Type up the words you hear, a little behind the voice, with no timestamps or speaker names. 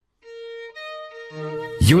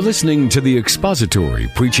You're listening to the expository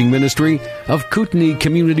preaching ministry of Kootenai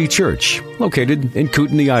Community Church, located in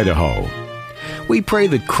Kootenai, Idaho. We pray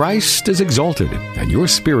that Christ is exalted and your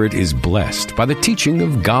spirit is blessed by the teaching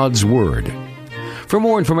of God's Word. For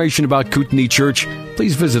more information about Kootenai Church,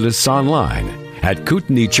 please visit us online at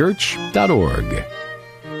kootenaichurch.org.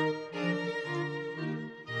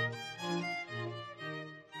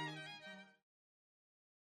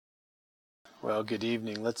 Well, good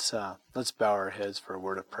evening. Let's bow our heads for a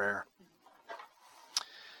word of prayer.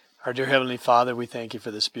 Our dear Heavenly Father, we thank you for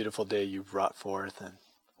this beautiful day you've brought forth, and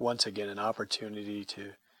once again an opportunity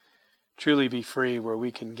to truly be free, where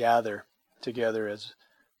we can gather together as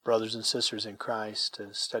brothers and sisters in Christ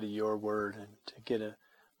to study your word and to get a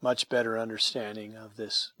much better understanding of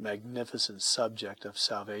this magnificent subject of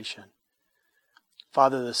salvation.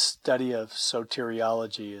 Father, the study of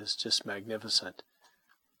soteriology is just magnificent,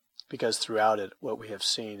 because throughout it, what we have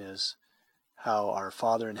seen is how our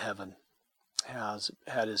Father in heaven has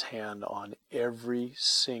had his hand on every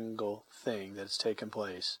single thing that has taken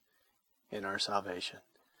place in our salvation.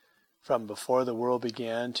 From before the world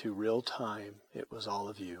began to real time, it was all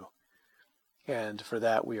of you. And for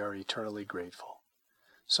that, we are eternally grateful.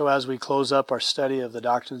 So as we close up our study of the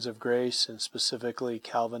doctrines of grace, and specifically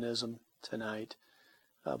Calvinism tonight,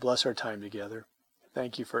 bless our time together.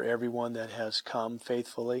 Thank you for everyone that has come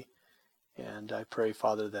faithfully. And I pray,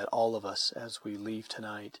 Father, that all of us, as we leave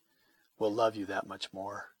tonight, will love you that much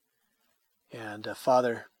more. And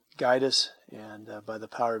Father, guide us, and by the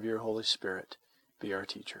power of your Holy Spirit, be our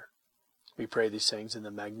teacher. We pray these things in the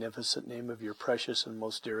magnificent name of your precious and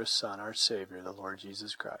most dearest Son, our Savior, the Lord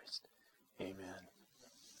Jesus Christ. Amen.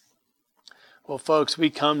 Well, folks, we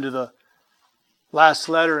come to the last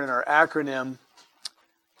letter in our acronym,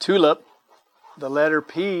 TULIP. The letter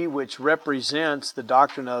P, which represents the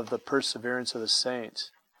doctrine of the perseverance of the saints.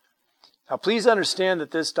 Now, please understand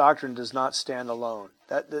that this doctrine does not stand alone.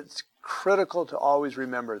 That's critical to always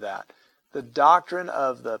remember that. The doctrine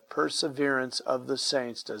of the perseverance of the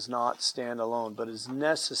saints does not stand alone, but is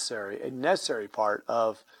necessary, a necessary part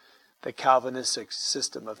of the Calvinistic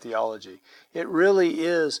system of theology. It really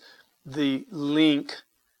is the link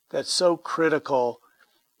that's so critical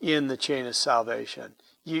in the chain of salvation.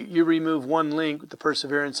 You remove one link, the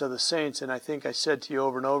perseverance of the saints, and I think I said to you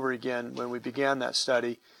over and over again when we began that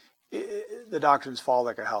study, the doctrines fall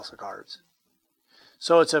like a house of cards.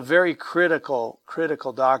 So it's a very critical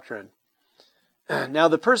doctrine. Now,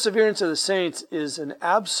 the perseverance of the saints is an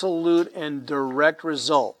absolute and direct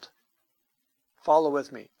result. Follow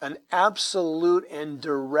with me. An absolute and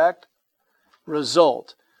direct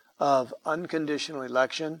result of unconditional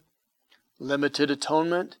election, limited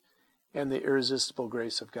atonement, and the irresistible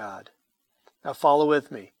grace of God. Now follow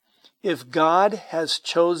with me. If God has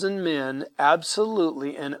chosen men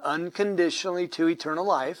absolutely and unconditionally to eternal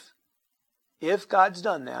life, if God's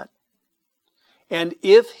done that, and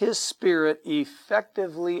if His Spirit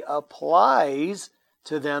effectively applies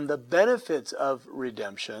to them the benefits of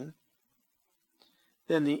redemption,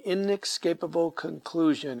 then the inescapable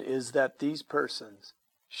conclusion is that these persons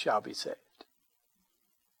shall be saved.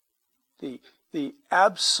 The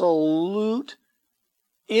absolute,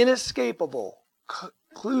 inescapable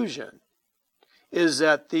conclusion is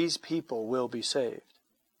that these people will be saved.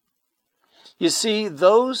 You see,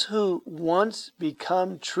 those who once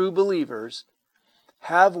become true believers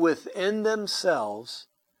have within themselves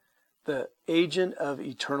the agent of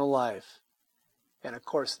eternal life. And of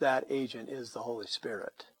course, that agent is the Holy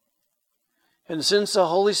Spirit. And since the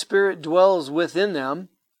Holy Spirit dwells within them,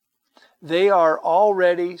 they are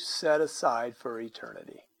already set aside for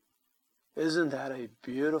eternity. Isn't that a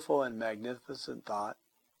beautiful and magnificent thought?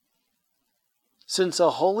 Since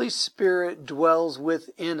the Holy Spirit dwells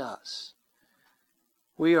within us,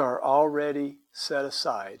 we are already set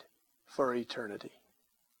aside for eternity.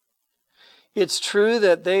 It's true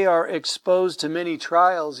that they are exposed to many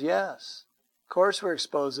trials, yes. Of course we're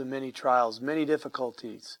exposed to many trials, many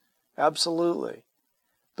difficulties. Absolutely.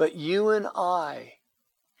 But you and I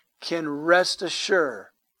can rest assured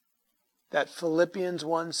that Philippians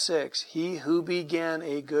 1:6, He who began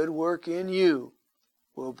a good work in you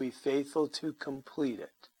will be faithful to complete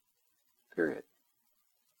it. Period.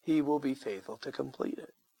 He will be faithful to complete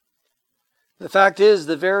it. The fact is,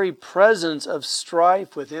 the very presence of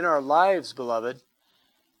strife within our lives, beloved,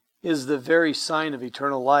 is the very sign of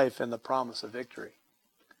eternal life and the promise of victory.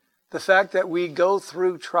 The fact that we go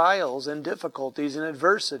through trials and difficulties and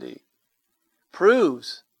adversity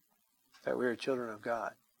proves that we are children of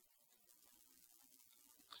God.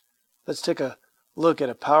 Let's take a look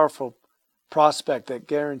at a powerful prospect that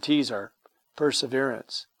guarantees our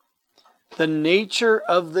perseverance. The nature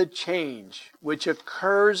of the change which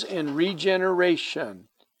occurs in regeneration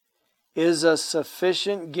is a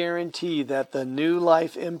sufficient guarantee that the new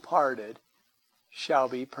life imparted shall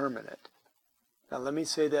be permanent. Now let me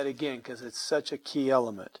say that again because it's such a key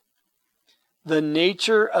element. The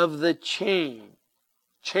nature of the change,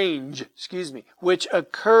 which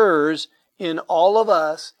occurs in all of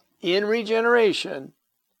us in regeneration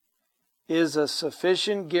is a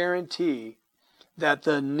sufficient guarantee that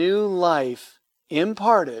the new life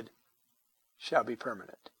imparted shall be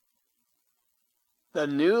permanent. The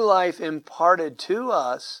new life imparted to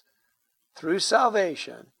us through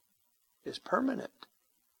salvation is permanent.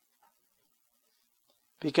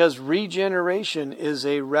 Because regeneration is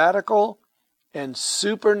a radical and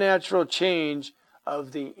supernatural change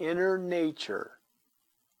of the inner nature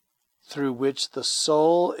through which the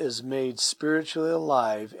soul is made spiritually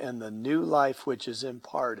alive and the new life which is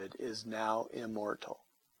imparted is now immortal.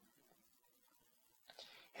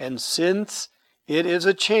 And since it is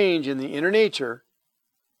a change in the inner nature,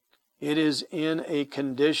 it is in a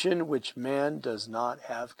condition which man does not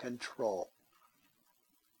have control.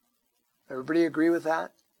 Everybody agree with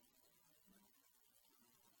that?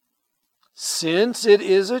 Since it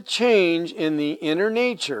is a change in the inner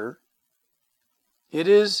nature, it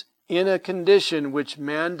is in a condition which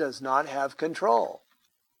man does not have control.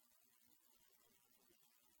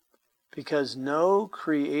 Because no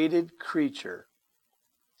created creature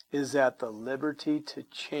is at the liberty to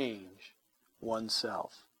change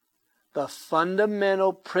oneself. The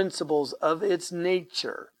fundamental principles of its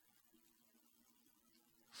nature,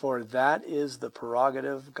 for that is the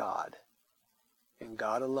prerogative of God, and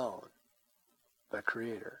God alone, the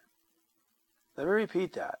Creator. Let me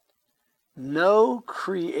repeat that. No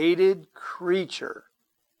created creature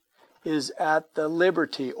is at the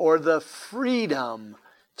liberty or the freedom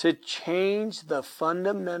to change the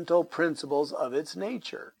fundamental principles of its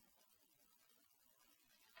nature.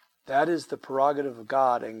 That is the prerogative of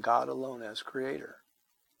God and God alone as Creator.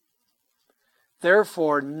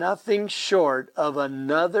 Therefore, nothing short of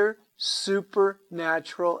another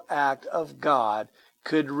supernatural act of God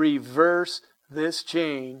could reverse this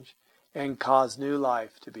change and cause new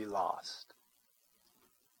life to be lost.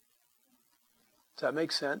 Does that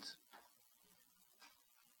make sense?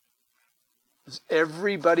 Does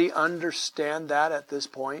everybody understand that at this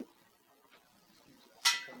point?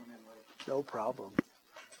 No problem.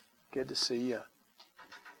 Good to see you.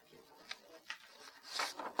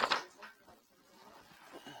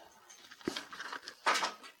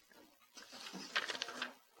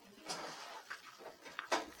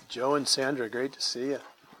 Joe and Sandra, great to see you.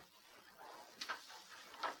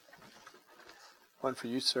 One for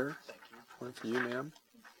you, sir. Thank you. One for you, ma'am.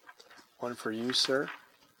 One for you, sir.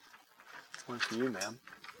 One for you, ma'am.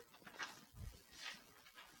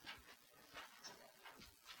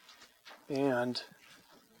 And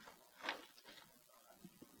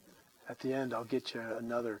at the end, I'll get you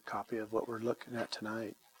another copy of what we're looking at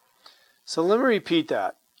tonight. So let me repeat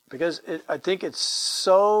that, because I think it's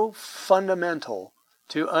so fundamental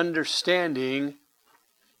to understanding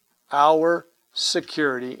our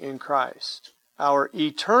security in Christ, our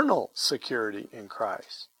eternal security in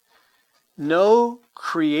Christ. No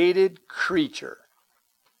created creature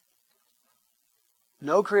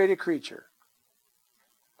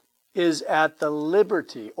is at the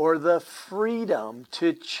liberty or the freedom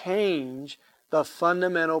to change the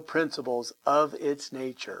fundamental principles of its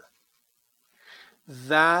nature.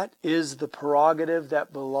 That is the prerogative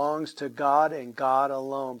that belongs to God and God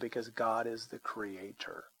alone, because God is the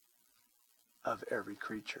Creator of every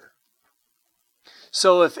creature.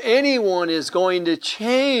 So if anyone is going to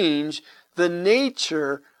change the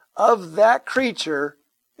nature of that creature,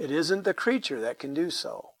 it isn't the creature that can do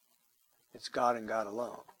so. It's God and God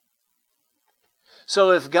alone.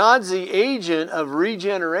 So if God's the agent of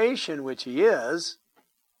regeneration, which He is,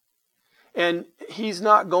 and He's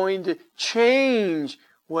not going to change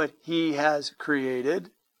what He has created,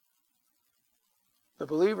 the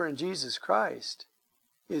believer in Jesus Christ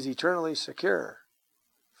is eternally secure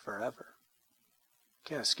forever.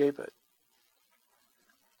 Can't escape it.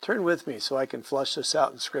 Turn with me so I can flush this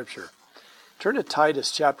out in Scripture. Turn to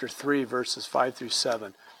Titus chapter 3, verses 5 through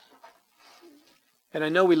 7. And I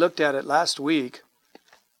know we looked at it last week,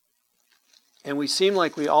 and we seem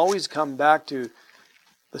like we always come back to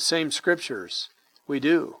the same Scriptures. We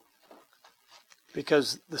do.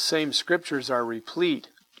 Because the same Scriptures are replete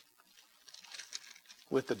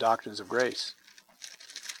with the doctrines of grace.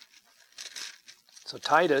 So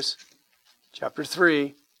Titus chapter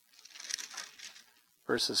 3,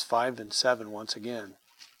 verses 5 and 7 once again.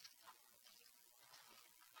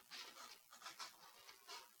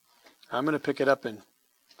 I'm going to pick it up in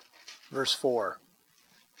verse 4.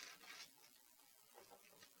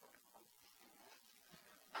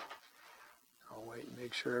 I'll wait and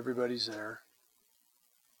make sure everybody's there.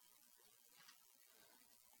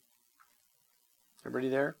 Everybody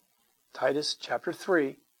there? Titus chapter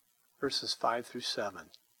 3, verses 5 through 7.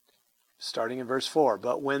 Starting in verse 4.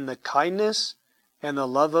 But when the kindness and the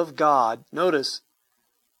love of God, notice,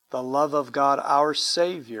 the love of God our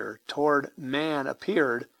Savior toward man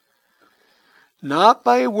appeared, not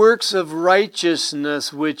by works of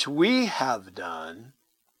righteousness which we have done,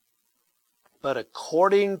 but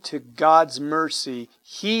according to God's mercy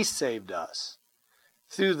He saved us,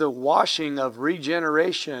 through the washing of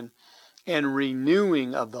regeneration and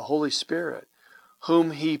renewing of the Holy Spirit,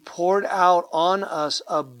 whom He poured out on us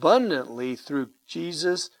abundantly through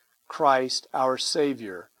Jesus Christ our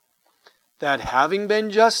Savior, that having been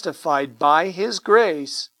justified by His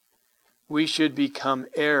grace, we should become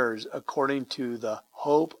heirs according to the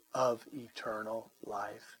hope of eternal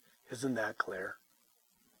life. Isn't that clear?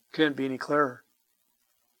 Couldn't be any clearer.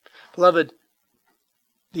 Beloved,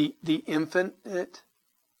 the infinite,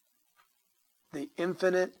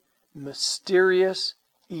 mysterious,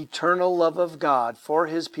 eternal love of God for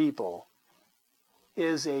His people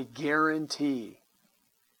is a guarantee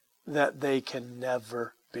that they can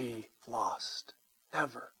never be lost.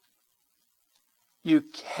 Never. You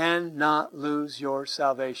cannot lose your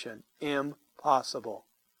salvation. Impossible.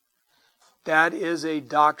 That is a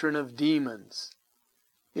doctrine of demons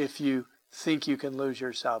if you think you can lose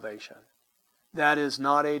your salvation. That is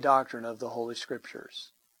not a doctrine of the Holy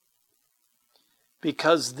Scriptures.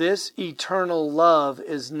 Because this eternal love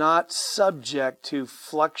is not subject to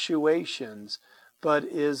fluctuations, but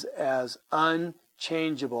is as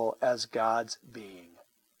unchangeable as God's being.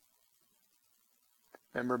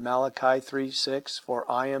 Remember Malachi 3:6, for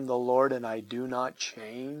I am the Lord and I do not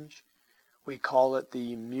change. We call it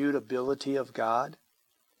the immutability of God.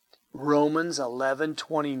 Romans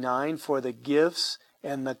 11:29, for the gifts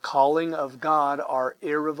and the calling of God are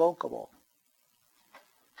irrevocable.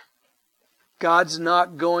 God's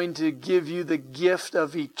not going to give you the gift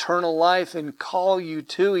of eternal life and call you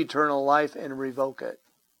to eternal life and revoke it.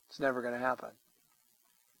 It's never going to happen.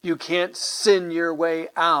 You can't sin your way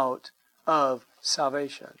out of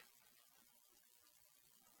salvation.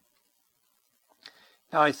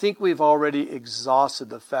 Now, I think we've already exhausted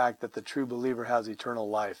the fact that the true believer has eternal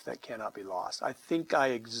life that cannot be lost. I think I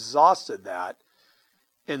exhausted that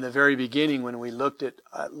in the very beginning when we looked at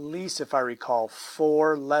least, if I recall,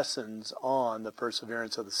 4 lessons on the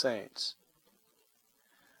perseverance of the saints.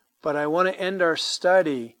 But I want to end our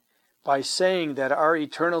study by saying that our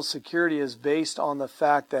eternal security is based on the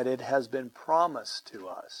fact that it has been promised to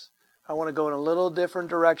us. I want to go in a little different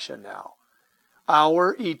direction now.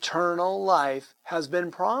 Our eternal life has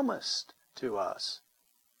been promised to us.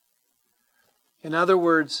 In other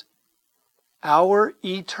words, our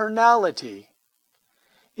eternality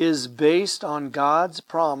is based on God's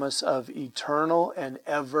promise of eternal and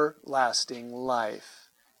everlasting life.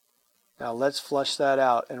 Now let's flush that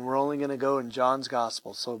out, and we're only going to go in John's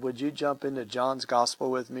Gospel. So would you jump into John's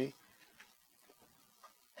Gospel with me?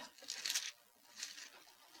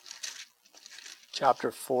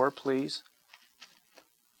 Chapter 4, please.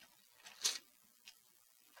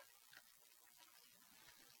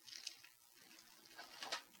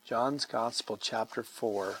 John's Gospel, chapter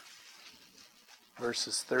 4,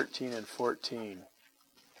 verses 13 and 14.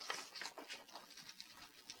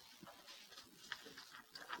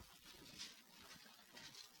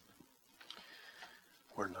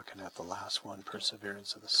 We're looking at the last one,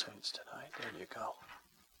 Perseverance of the Saints, tonight. There you go.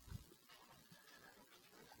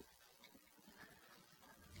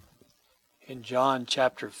 In John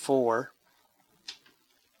chapter 4,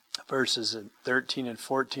 verses 13 and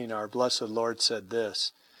 14, our blessed Lord said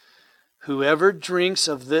this, whoever drinks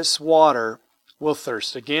of this water will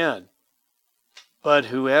thirst again. But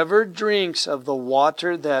whoever drinks of the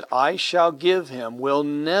water that I shall give him will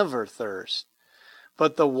never thirst.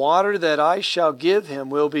 But the water that I shall give him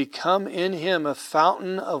will become in him a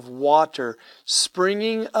fountain of water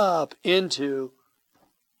springing up into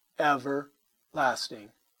everlasting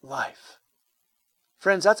life.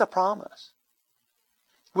 Friends, that's a promise.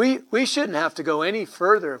 We shouldn't have to go any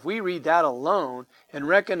further if we read that alone and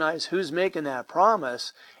recognize who's making that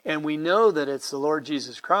promise, and we know that it's the Lord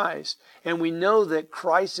Jesus Christ, and we know that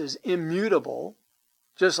Christ is immutable,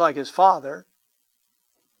 just like His Father.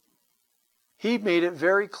 He made it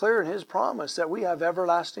very clear in His promise that we have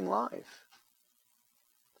everlasting life.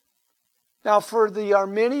 Now, for the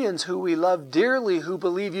Arminians who we love dearly, who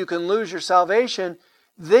believe you can lose your salvation,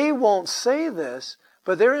 they won't say this,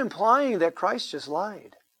 but they're implying that Christ just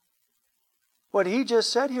lied. What he just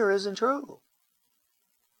said here isn't true.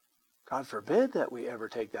 God forbid that we ever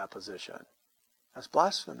take that position. That's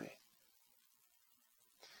blasphemy.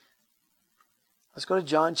 Let's go to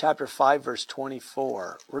John chapter 5, verse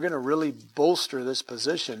 24. We're going to really bolster this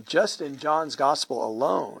position just in John's gospel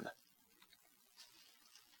alone.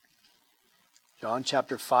 John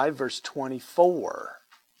chapter 5, verse 24.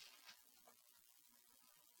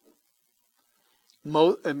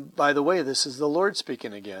 And by the way, this is the Lord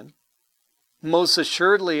speaking again. Most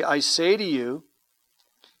assuredly, I say to you,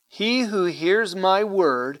 he who hears my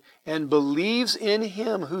word and believes in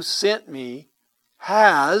him who sent me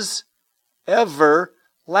has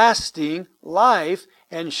everlasting life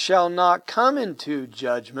and shall not come into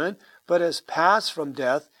judgment, but has passed from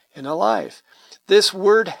death into life. This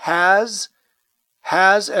word has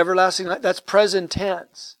everlasting life. That's present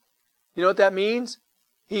tense. You know what that means?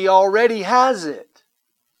 He already has it.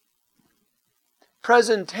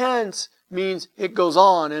 Present tense means it goes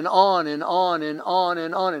on and on and on and on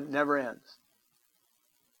and on. It never ends.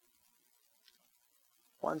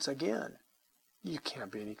 Once again, you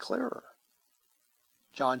can't be any clearer.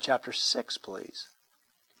 John chapter 6, please.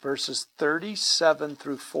 Verses 37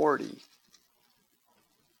 through 40.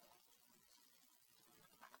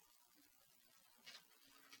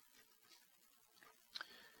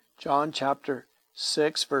 John chapter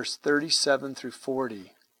 6, verse 37 through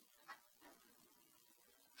 40.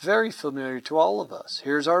 Very familiar to all of us.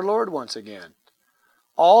 Here's our Lord once again.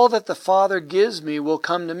 All that the Father gives me will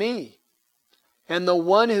come to me, and the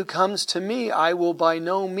one who comes to me I will by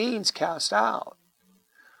no means cast out.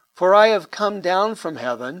 For I have come down from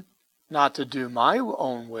heaven, not to do my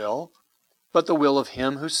own will, but the will of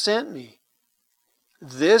him who sent me.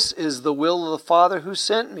 This is the will of the Father who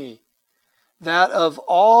sent me, that of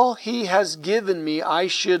all he has given me I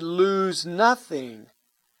should lose nothing,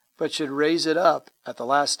 but should raise it up at the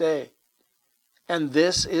last day. And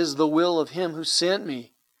this is the will of him who sent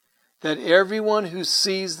me, that everyone who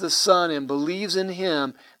sees the Son and believes in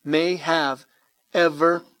him may have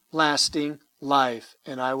everlasting life,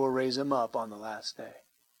 and I will raise him up on the last day.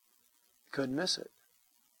 Couldn't miss it.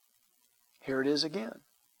 Here it is again.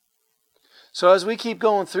 So as we keep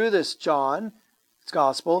going through this John's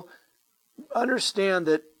Gospel, understand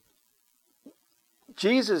that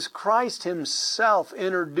Jesus Christ himself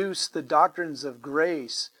introduced the doctrines of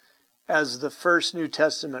grace as the first New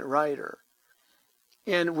Testament writer.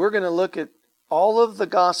 And we're going to look at all of the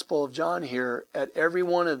Gospel of John here at every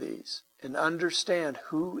one of these and understand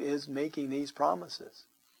who is making these promises.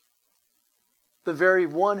 The very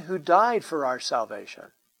one who died for our salvation.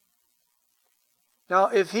 Now,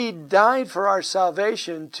 if he died for our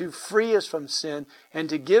salvation to free us from sin and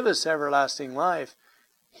to give us everlasting life,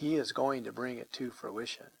 he is going to bring it to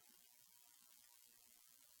fruition.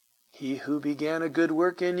 He who began a good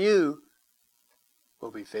work in you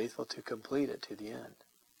will be faithful to complete it to the end.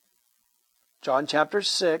 John chapter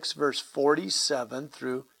 6, verse 47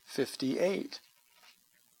 through 58.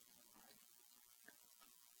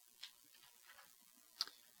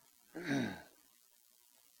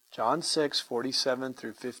 John 6, 47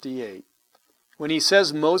 through 58. When he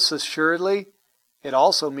says most assuredly, it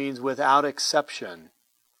also means without exception.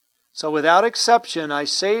 So without exception, I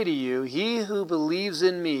say to you, he who believes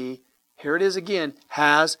in me, here it is again,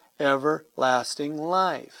 has everlasting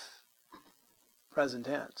life. Present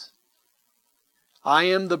tense. I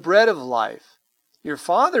am the bread of life. Your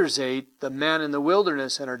fathers ate the manna in the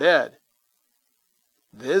wilderness and are dead.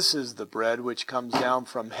 This is the bread which comes down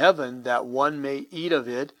from heaven, that one may eat of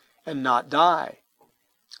it and not die.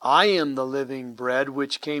 I am the living bread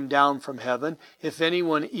which came down from heaven. If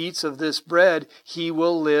anyone eats of this bread, he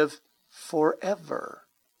will live forever.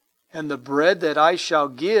 And the bread that I shall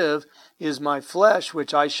give is my flesh,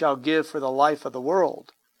 which I shall give for the life of the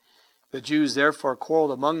world. The Jews therefore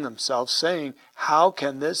quarreled among themselves, saying, how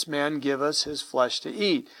can this man give us his flesh to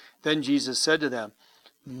eat? Then Jesus said to them,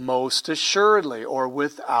 most assuredly, or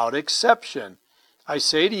without exception, I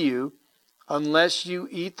say to you, unless you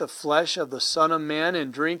eat the flesh of the Son of Man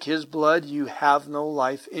and drink his blood, you have no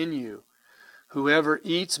life in you. Whoever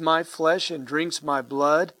eats my flesh and drinks my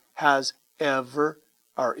blood has eternal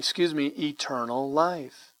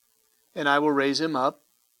life. And I will raise him up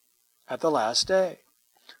at the last day.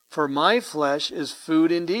 For my flesh is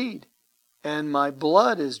food indeed, and my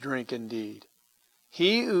blood is drink indeed.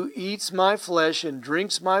 He who eats my flesh and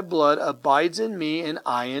drinks my blood abides in me, and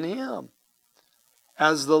I in him.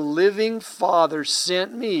 As the living Father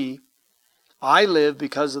sent me, I live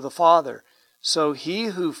because of the Father. So he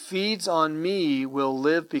who feeds on me will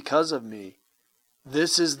live because of me.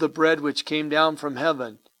 This is the bread which came down from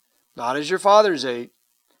heaven, not as your fathers ate,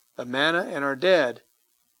 the manna, and are dead.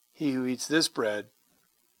 He who eats this bread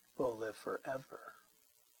will live forever.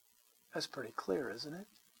 That's pretty clear, isn't it?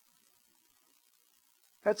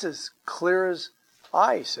 That's as clear as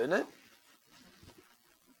ice, isn't it?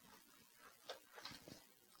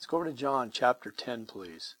 Let's go over to John chapter 10,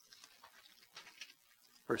 please.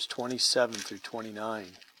 Verse 27 through 29.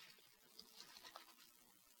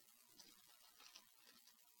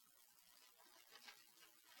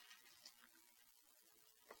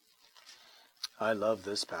 I love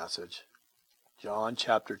this passage. John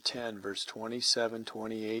chapter 10, verse 27,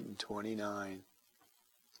 28, and 29.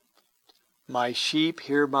 My sheep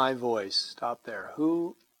hear my voice. Stop there.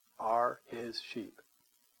 Who are his sheep?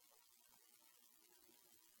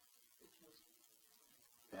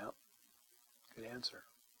 Yeah, good answer.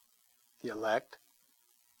 The elect,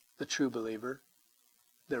 the true believer,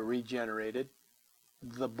 the regenerated,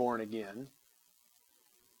 the born again.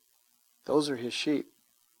 Those are his sheep.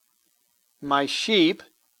 My sheep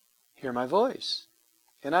hear my voice,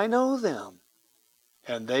 and I know them,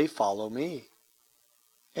 and they follow me.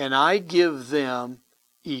 And I give them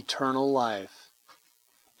eternal life,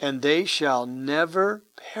 and they shall never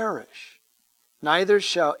perish, neither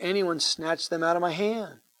shall anyone snatch them out of my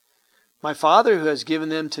hand. My Father who has given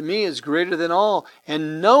them to me is greater than all,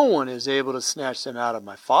 and no one is able to snatch them out of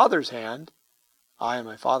my Father's hand. I and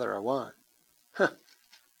my Father are one.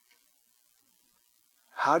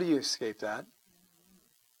 How do you escape that?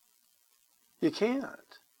 You can't.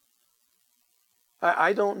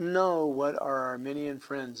 I don't know what our Arminian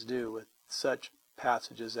friends do with such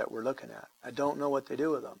passages that we're looking at. I don't know what they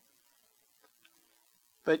do with them.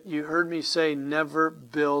 But you heard me say never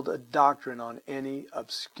build a doctrine on any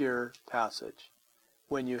obscure passage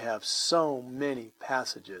when you have so many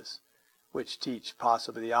passages which teach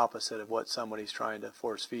possibly the opposite of what somebody's trying to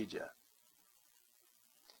force feed you.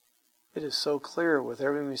 It is so clear with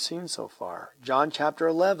everything we've seen so far. John chapter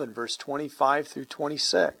 11, verse 25 through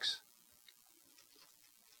 26.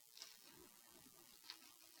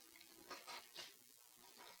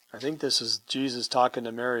 I think this is Jesus talking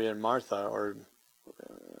to Mary and Martha, or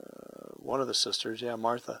one of the sisters,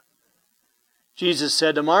 Martha. Jesus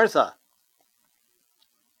said to Martha,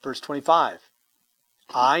 verse 25,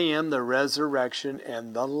 I am the resurrection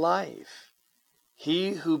and the life.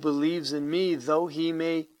 He who believes in me, though he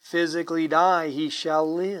may physically die, he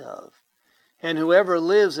shall live. And whoever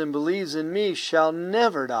lives and believes in me shall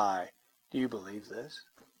never die. Do you believe this?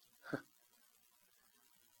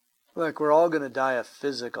 Look, we're all going to die a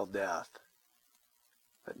physical death.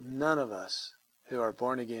 But none of us who are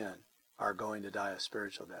born again are going to die a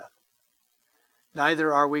spiritual death.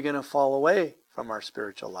 Neither are we going to fall away from our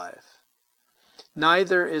spiritual life.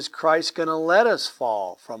 Neither is Christ going to let us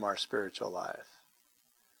fall from our spiritual life.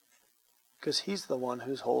 Because he's the one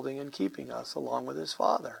who's holding and keeping us along with his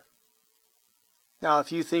Father. Now,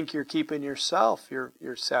 if you think you're keeping yourself,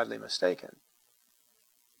 you're sadly mistaken.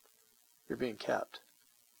 You're being kept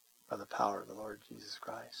by the power of the Lord Jesus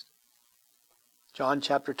Christ. John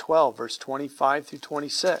chapter 12, verse 25 through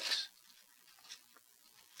 26.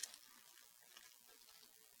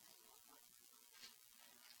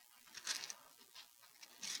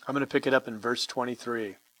 I'm going to pick it up in verse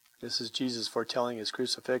 23. This is Jesus foretelling his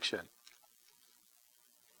crucifixion.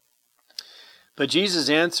 But Jesus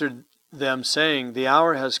answered them, saying, the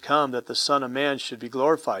hour has come that the Son of Man should be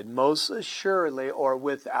glorified. Most assuredly, or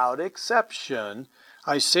without exception,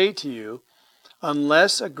 I say to you,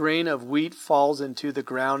 unless a grain of wheat falls into the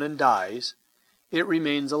ground and dies, it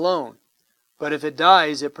remains alone. But if it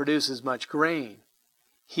dies, it produces much grain.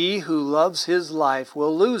 He who loves his life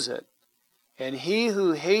will lose it, and he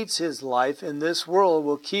who hates his life in this world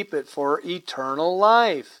will keep it for eternal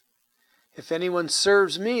life. If anyone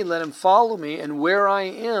serves me, let him follow me, and where I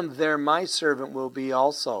am, there my servant will be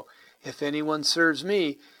also. If anyone serves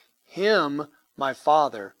me, him my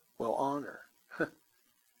Father will honor.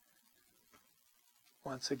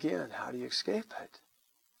 Once again, how do you escape it?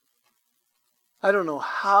 I don't know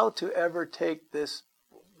how to ever take this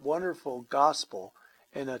wonderful gospel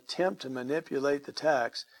and attempt to manipulate the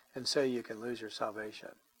text and say you can lose your salvation.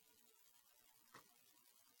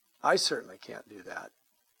 I certainly can't do that.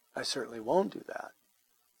 I certainly won't do that.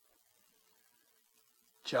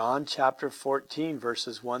 John chapter 14,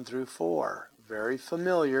 verses 1 through 4. Very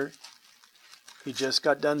familiar. He just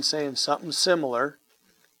got done saying something similar.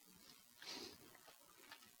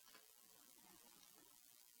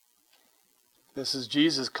 This is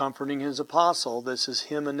Jesus comforting his apostle. This is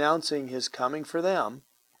him announcing his coming for them.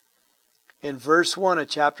 In verse 1 of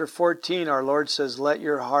chapter 14, our Lord says, let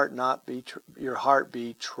your heart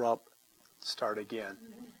be troubled. Start again.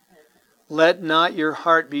 Let not your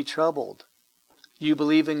heart be troubled. You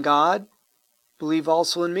believe in God? believe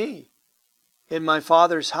also in me. In my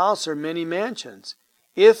Father's house are many mansions.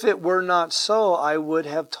 If it were not so, I would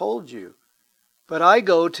have told you. But I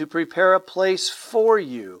go to prepare a place for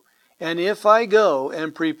you. And if I go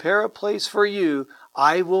and prepare a place for you,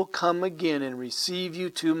 I will come again and receive you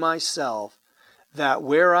to myself, that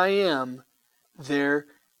where I am, there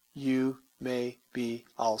you may be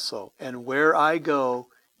also. And where I go,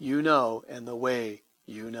 you know, and the way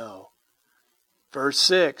you know. Verse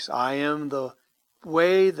 6, I am the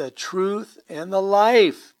way, the truth, and the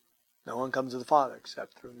life. No one comes to the Father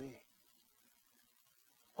except through me.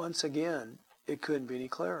 Once again, it couldn't be any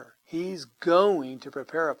clearer. He's going to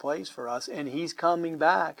prepare a place for us, and He's coming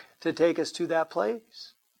back to take us to that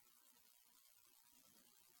place.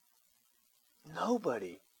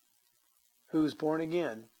 Nobody who's born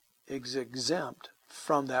again is exempt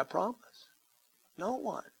from that promise. No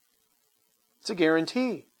one. It's a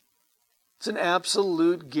guarantee. It's an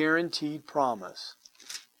absolute guaranteed promise.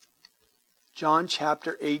 John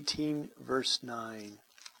chapter 18, verse 9.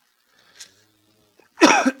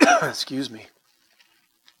 Excuse me.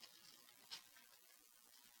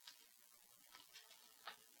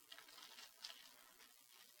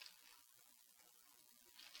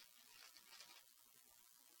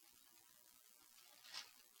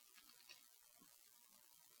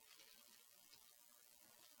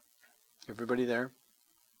 Everybody there?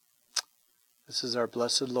 This is our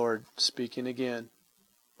blessed Lord speaking again.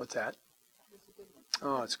 What's that?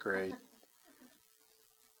 Oh, it's great.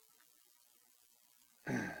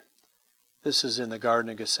 This is in the Garden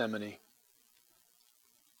of Gethsemane.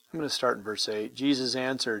 I'm going to start in verse 8. Jesus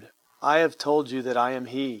answered, I have told you that I am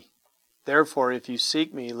He. Therefore, if you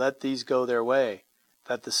seek me, let these go their way,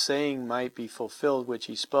 that the saying might be fulfilled which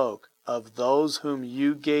He spoke. Of those whom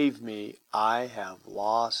you gave me, I have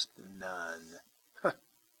lost none.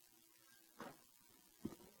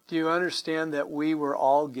 Do you understand that we were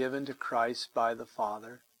all given to Christ by the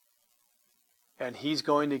Father? And He's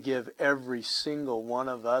going to give every single one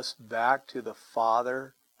of us back to the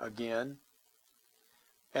Father again.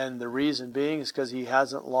 And the reason being is because He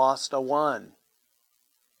hasn't lost a one.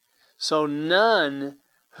 So none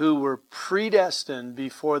who were predestined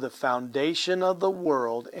before the foundation of the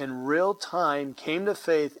world in real time came to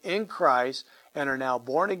faith in Christ and are now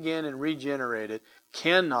born again and regenerated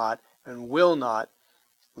cannot and will not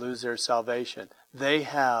lose their salvation. They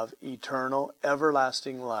have eternal,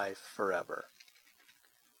 everlasting life forever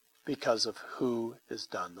because of who has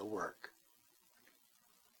done the work.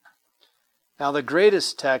 Now, the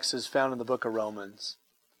greatest text is found in the book of Romans.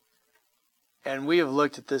 And we have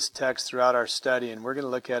looked at this text throughout our study, and we're going to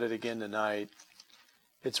look at it again tonight.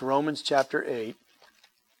 It's Romans chapter 8.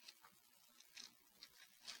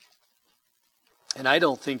 And I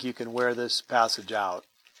don't think you can wear this passage out.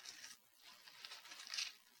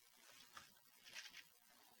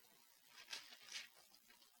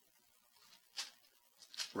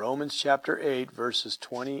 Romans chapter 8, verses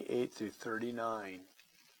 28 through 39.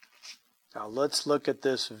 Now let's look at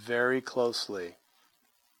this very closely.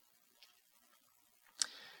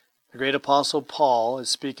 The great apostle Paul is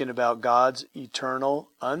speaking about God's eternal,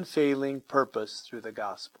 unfailing purpose through the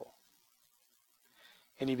gospel.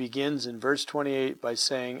 And he begins in verse 28 by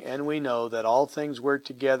saying, And we know that all things work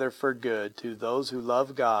together for good to those who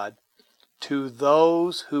love God, to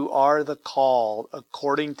those who are the called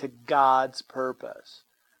according to God's purpose.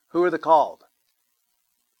 Who are the called?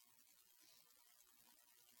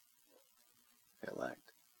 The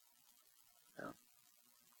elect. Yeah.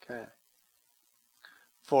 Okay.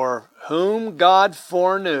 For whom God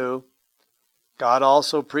foreknew, God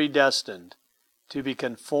also predestined to be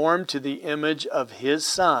conformed to the image of His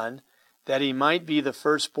Son, that He might be the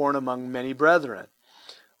firstborn among many brethren.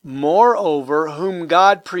 Moreover, whom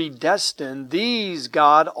God predestined, these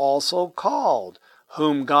God also called.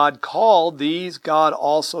 Whom God called, these God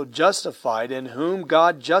also justified. And whom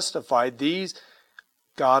God justified, these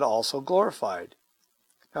God also glorified.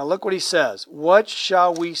 Now look what he says. What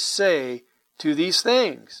shall we say to these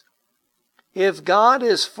things? If God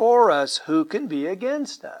is for us, who can be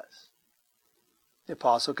against us? The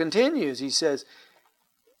apostle continues. He says,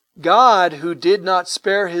 God, who did not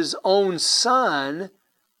spare His own Son,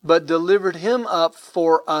 but delivered Him up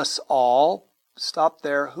for us all. Stop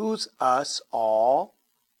there. Who's us all?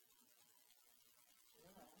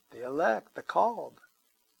 The elect, the called.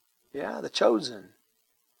 Yeah, the chosen.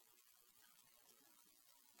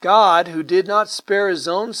 God, who did not spare His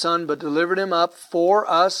own Son, but delivered Him up for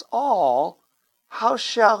us all, how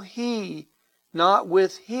shall He not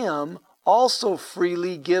with Him also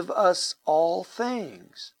freely give us all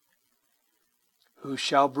things? Who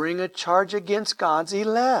shall bring a charge against God's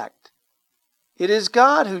elect? It is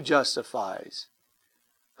God who justifies.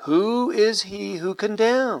 Who is he who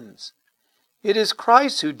condemns? It is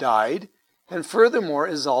Christ who died, and furthermore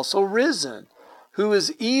is also risen, who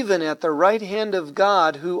is even at the right hand of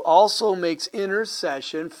God, who also makes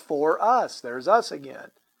intercession for us. There's us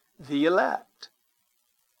again, the elect.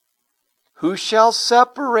 Who shall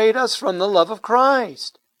separate us from the love of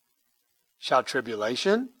Christ? Shall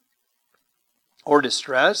tribulation, or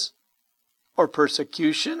distress, or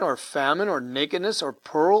persecution, or famine, or nakedness, or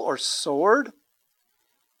peril, or sword?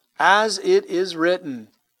 As it is written,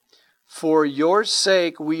 for your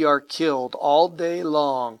sake we are killed all day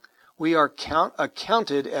long. We are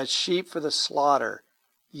accounted as sheep for the slaughter.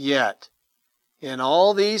 Yet, in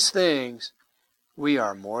all these things, we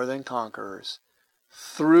are more than conquerors,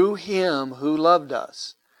 through him who loved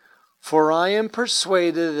us. For I am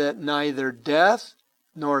persuaded that neither death,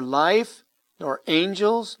 nor life, nor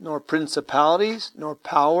angels, nor principalities, nor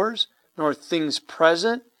powers, nor things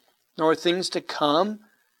present, nor things to come,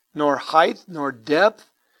 nor height, nor depth,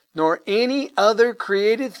 nor any other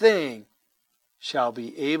created thing shall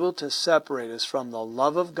be able to separate us from the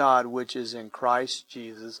love of God which is in Christ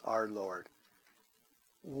Jesus our Lord.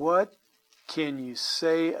 What can you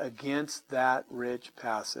say against that rich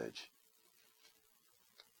passage?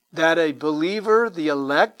 That a believer, the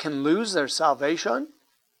elect, can lose their salvation?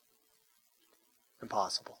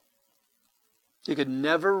 Impossible. You could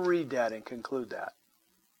never read that and conclude that.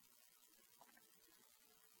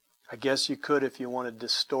 I guess you could if you want to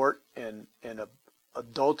distort and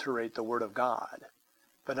adulterate the Word of God.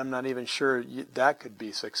 But I'm not even sure that could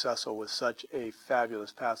be successful with such a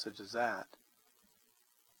fabulous passage as that.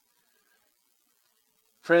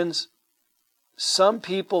 Friends, some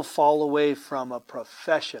people fall away from a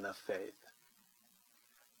profession of faith.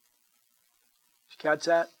 Did you catch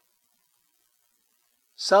that?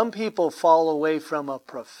 Some people fall away from a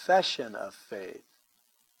profession of faith,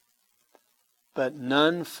 but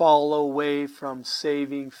none fall away from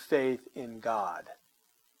saving faith in God.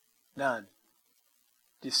 None.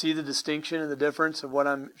 Do you see the distinction and the difference of what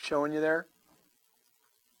I'm showing you there?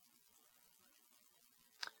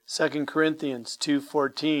 2 Corinthians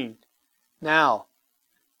 2:14. Now,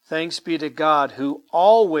 thanks be to God who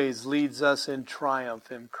always leads us in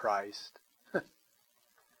triumph in Christ.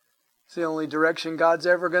 It's the only direction God's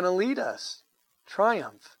ever going to lead us.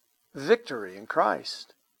 Triumph, victory in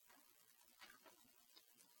Christ.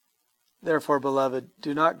 Therefore, beloved,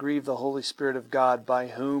 do not grieve the Holy Spirit of God, by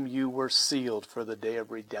whom you were sealed for the day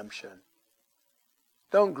of redemption.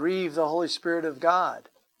 Don't grieve the Holy Spirit of God,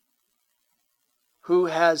 who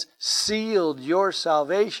has sealed your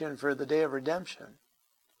salvation for the day of redemption.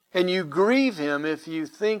 And you grieve Him if you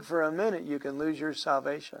think for a minute you can lose your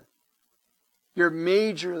salvation. You're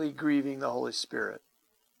majorly grieving the Holy Spirit.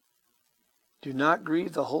 Do not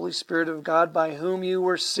grieve the Holy Spirit of God, by whom you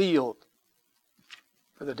were sealed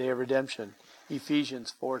for the day of redemption.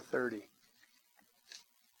 Ephesians 4:30.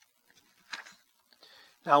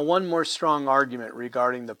 Now, one more strong argument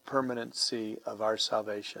regarding the permanency of our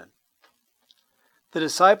salvation. The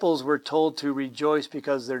disciples were told to rejoice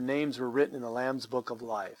because their names were written in the Lamb's Book of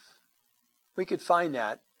Life. We could find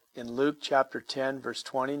that in Luke chapter 10, verse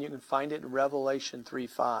 20, and you can find it in Revelation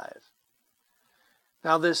 3:5.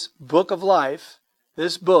 Now, this Book of Life,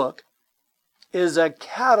 this book, is a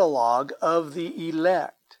catalog of the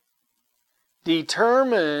elect,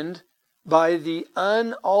 determined by the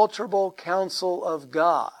unalterable counsel of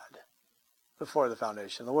God before the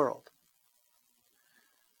foundation of the world.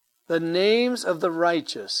 The names of the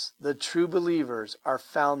righteous, the true believers, are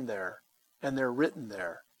found there, and they're written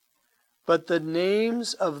there. But the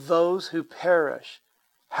names of those who perish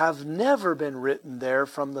have never been written there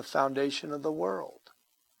from the foundation of the world.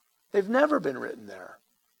 They've never been written there.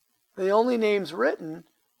 The only names written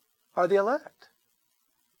are the elect.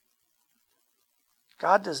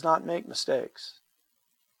 God does not make mistakes.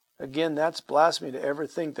 Again, that's blasphemy to ever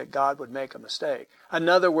think that God would make a mistake. In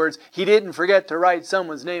other words, He didn't forget to write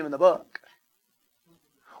someone's name in the book.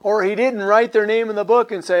 Or He didn't write their name in the book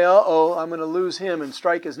and say, uh-oh, I'm going to lose him and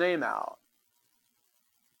strike his name out.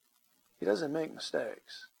 He doesn't make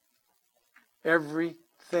mistakes.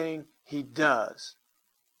 Everything He does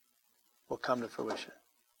will come to fruition.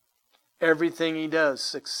 Everything He does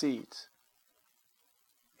succeeds,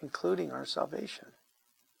 including our salvation.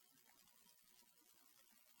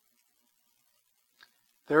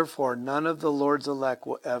 Therefore, none of the Lord's elect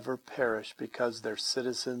will ever perish, because their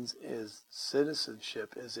citizenship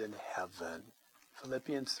is in heaven.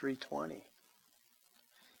 Philippians 3:20.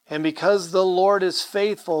 And because the Lord is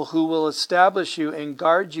faithful, who will establish you and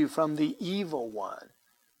guard you from the evil one.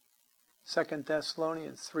 2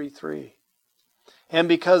 Thessalonians 3:3. And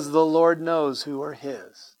because the Lord knows who are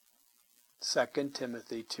His. 2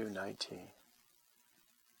 Timothy 2:19.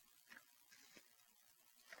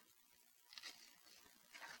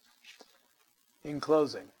 In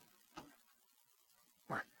closing,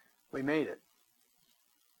 we made it.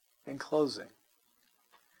 In closing,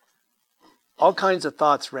 all kinds of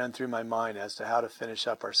thoughts ran through my mind as to how to finish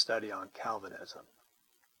up our study on Calvinism.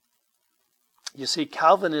 You see,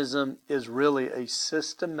 Calvinism is really a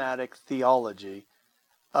systematic theology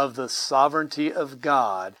of the sovereignty of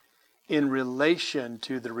God in relation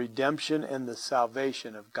to the redemption and the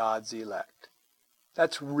salvation of God's elect.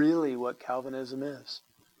 That's really what Calvinism is.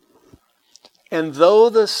 And though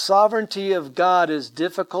the sovereignty of God is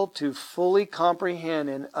difficult to fully comprehend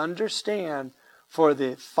and understand for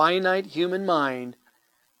the finite human mind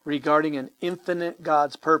regarding an infinite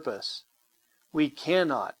God's purpose, we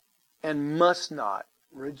cannot and must not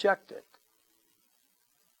reject it.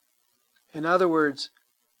 In other words,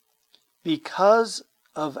 because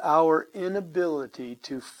of our inability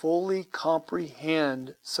to fully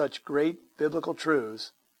comprehend such great biblical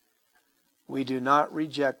truths, we do not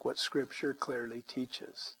reject what Scripture clearly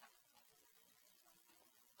teaches.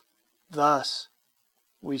 Thus,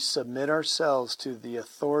 we submit ourselves to the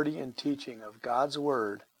authority and teaching of God's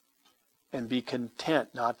Word and be content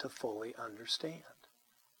not to fully understand.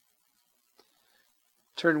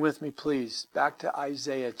 Turn with me, please, back to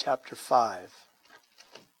Isaiah chapter 5,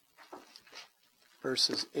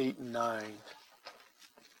 verses 8 and 9.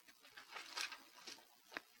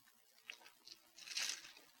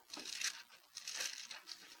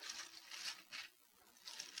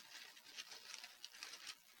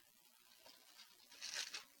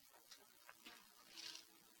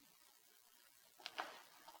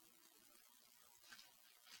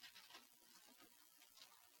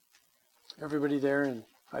 Everybody there in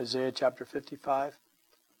Isaiah chapter 55?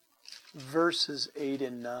 Verses 8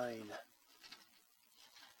 and 9.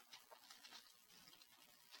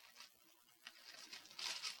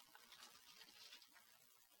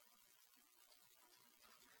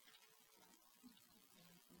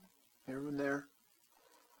 Everyone there?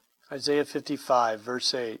 Isaiah 55,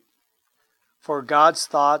 verse 8. For God's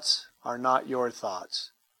thoughts are not your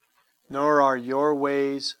thoughts, nor are your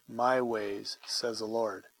ways my ways, says the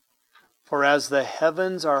Lord. For as the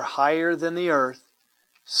heavens are higher than the earth,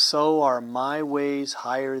 so are my ways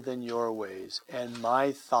higher than your ways, and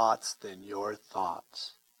my thoughts than your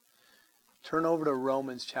thoughts. Turn over to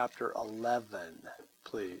Romans chapter 11,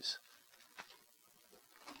 please.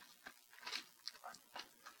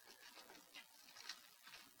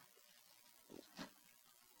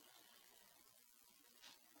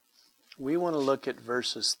 We want to look at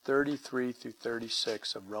verses 33 through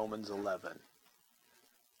 36 of Romans 11.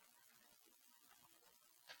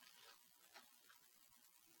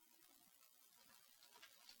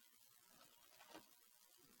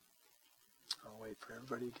 Wait for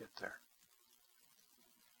everybody to get there.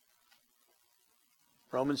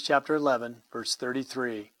 Romans chapter 11, verse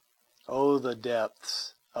 33. Oh, the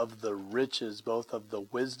depths of the riches, both of the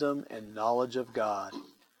wisdom and knowledge of God.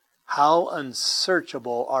 How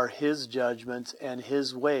unsearchable are His judgments and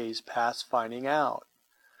His ways past finding out.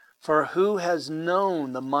 For who has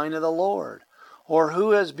known the mind of the Lord? Or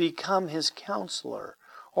who has become His counselor?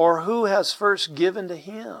 Or who has first given to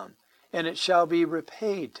Him, and it shall be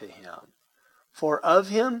repaid to Him? For of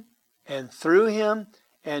Him, and through Him,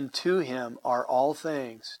 and to Him are all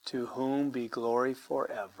things, to whom be glory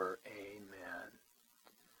forever. Amen.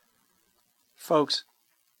 Folks,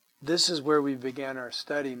 this is where we began our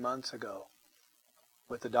study months ago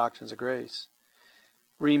with the doctrines of grace.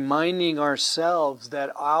 Reminding ourselves that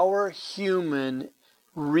our human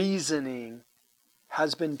reasoning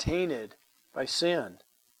has been tainted by sin,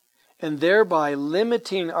 and thereby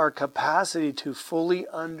limiting our capacity to fully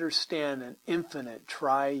understand an infinite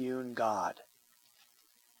triune God.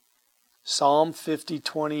 Psalm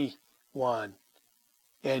 50:21.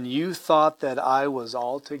 And you thought that I was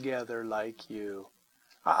altogether like you.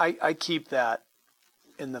 I keep that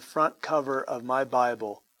in the front cover of my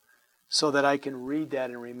Bible so that I can read that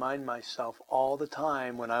and remind myself all the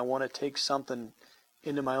time when I want to take something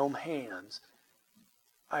into my own hands.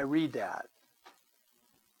 I read that.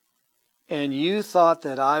 And you thought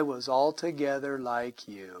that I was altogether like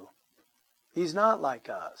you. He's not like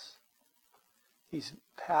us. He's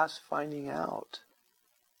past finding out.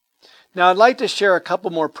 Now, I'd like to share a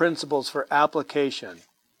couple more principles for application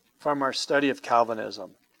from our study of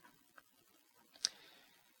Calvinism.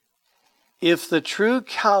 If the true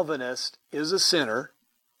Calvinist is a sinner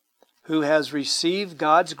who has received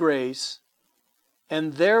God's grace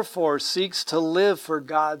and therefore seeks to live for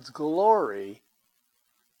God's glory,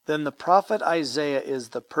 then the prophet Isaiah is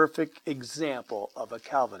the perfect example of a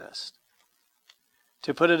Calvinist.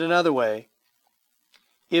 To put it another way,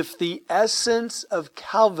 if the essence of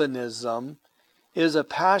Calvinism is a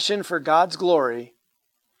passion for God's glory,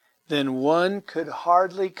 then one could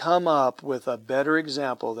hardly come up with a better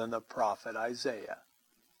example than the prophet Isaiah.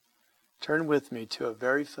 Turn with me to a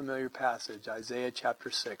very familiar passage, Isaiah chapter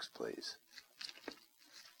 6, please.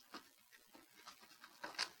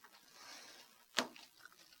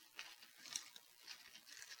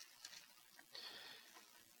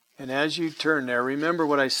 And as you turn there, remember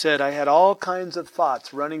what I said. I had all kinds of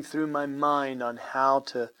thoughts running through my mind on how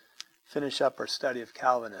to finish up our study of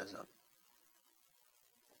Calvinism.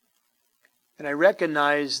 And I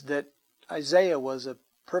recognized that Isaiah was a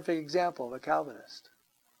perfect example of a Calvinist.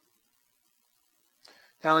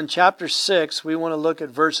 Now in chapter 6, we want to look at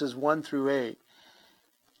verses 1 through 8.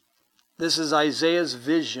 This is Isaiah's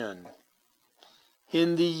vision.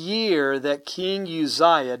 In the year that King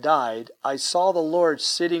Uzziah died, I saw the Lord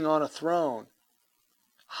sitting on a throne,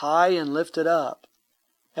 high and lifted up,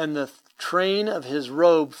 and the train of his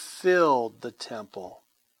robe filled the temple.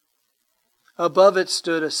 Above it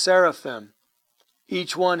stood a seraphim.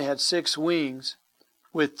 Each one had 6 wings.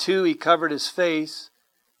 With 2 he covered his face.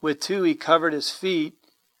 With 2 he covered his feet.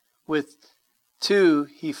 With 2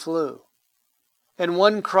 he flew. And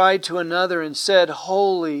one cried to another and said,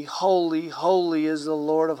 Holy, holy, holy is the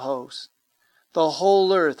Lord of hosts. The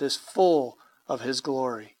whole earth is full of his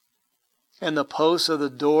glory. And the posts of the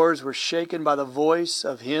doors were shaken by the voice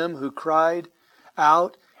of him who cried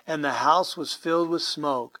out, and the house was filled with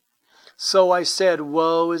smoke. So I said,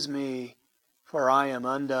 Woe is me, for I am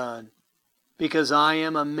undone, because I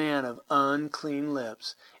am a man of unclean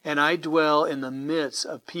lips, and I dwell in the midst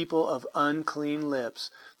of people of unclean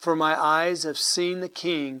lips. For my eyes have seen the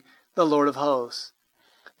King, the Lord of hosts.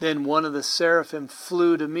 Then one of the seraphim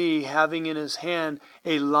flew to me, having in his hand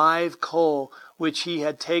a live coal, which he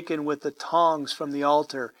had taken with the tongs from the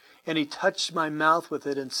altar. And he touched my mouth with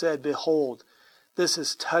it and said, Behold, this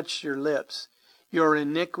has touched your lips. Your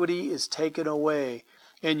iniquity is taken away,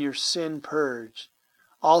 and your sin purged.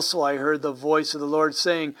 Also I heard the voice of the Lord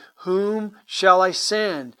saying, Whom shall I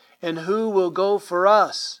send, and who will go for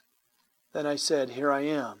us? Then I said, Here I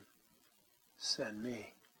am. Send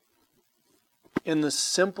me. In the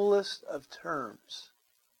simplest of terms,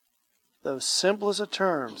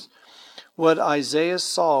 what Isaiah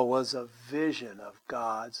saw was a vision of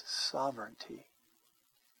God's sovereignty.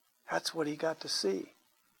 That's what he got to see.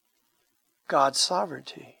 God's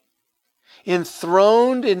sovereignty.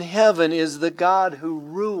 Enthroned in heaven is the God who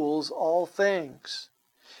rules all things.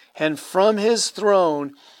 And from his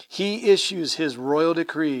throne he issues his royal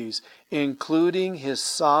decrees, including his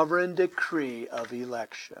sovereign decree of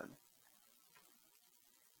election.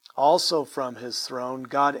 Also from his throne,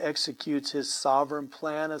 God executes his sovereign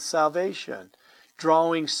plan of salvation,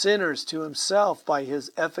 drawing sinners to himself by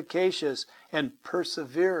his efficacious and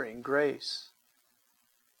persevering grace.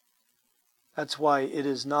 That's why it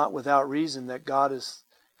is not without reason that God's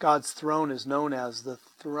throne is known as the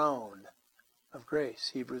throne of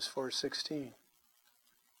grace, Hebrews 4:16.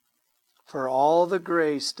 For all the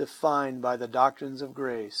grace defined by the doctrines of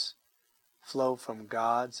grace flow from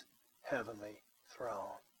God's heavenly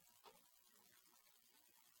throne.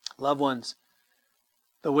 Loved ones,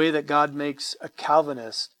 the way that God makes a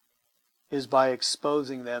Calvinist is by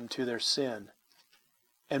exposing them to their sin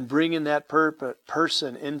and bringing that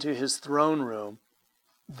person into his throne room,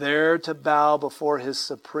 there to bow before his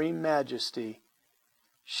supreme majesty,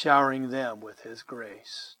 showering them with his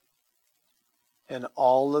grace. And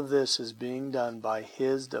all of this is being done by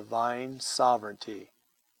his divine sovereignty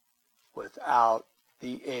without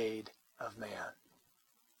the aid of man.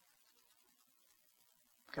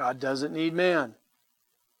 God doesn't need man.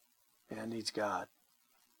 Man needs God.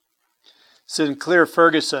 Sinclair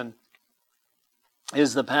Ferguson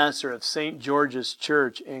is the pastor of St. George's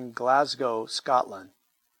Church in Glasgow, Scotland.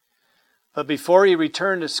 But before he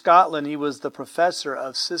returned to Scotland, he was the professor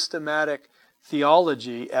of systematic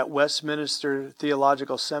theology at Westminster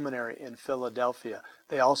Theological Seminary in Philadelphia.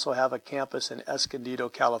 They also have a campus in Escondido,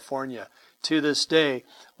 California. To this day,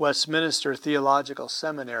 Westminster Theological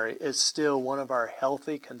Seminary is still one of our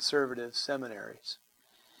healthy conservative seminaries.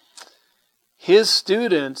 His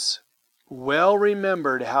students well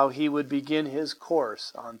remembered how he would begin his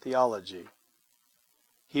course on theology.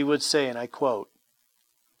 He would say, and I quote,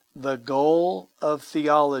 "The goal of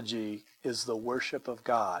theology is the worship of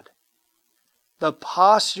God. The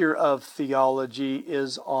posture of theology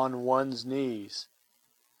is on one's knees.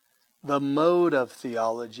 The mode of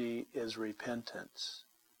theology is repentance."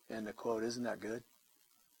 End of quote. Isn't that good?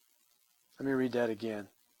 Let me read that again.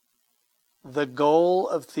 The goal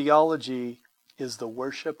of theology is the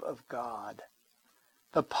worship of God.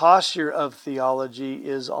 The posture of theology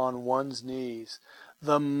is on one's knees.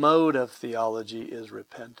 The mode of theology is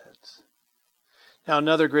repentance. Now,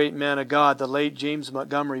 another great man of God, the late James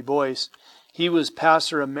Montgomery Boyce, he was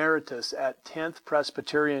pastor emeritus at 10th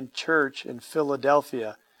Presbyterian Church in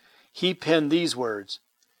Philadelphia. He penned these words,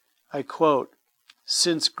 I quote,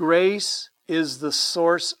 "Since grace is the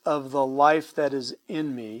source of the life that is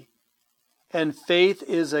in me, and faith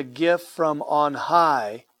is a gift from on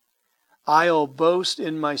high, I'll boast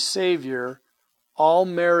in my Savior, all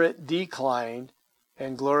merit decline,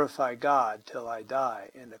 and glorify God till I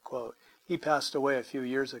die." End of quote. He passed away a few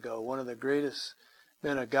years ago, one of the greatest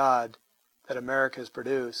men of God that America has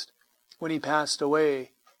produced. When he passed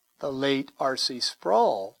away, the late R.C.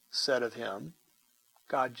 Sproul said of him,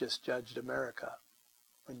 God just judged America,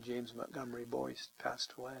 when James Montgomery Boyce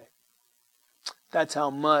passed away. That's how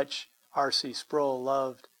much R.C. Sproul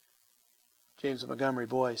loved James Montgomery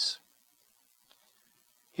Boyce.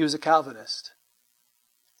 He was a Calvinist.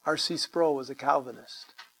 R.C. Sproul was a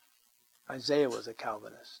Calvinist. Isaiah was a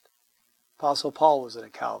Calvinist. Apostle Paul was a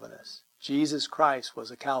Calvinist. Jesus Christ was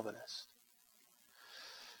a Calvinist.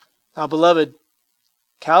 Now, beloved,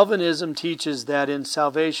 Calvinism teaches that in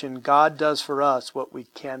salvation, God does for us what we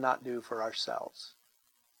cannot do for ourselves.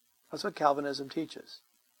 That's what Calvinism teaches.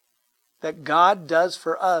 That God does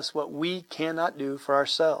for us what we cannot do for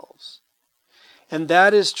ourselves. And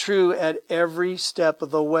that is true at every step of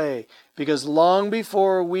the way, because long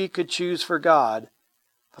before we could choose for God,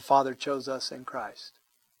 the Father chose us in Christ.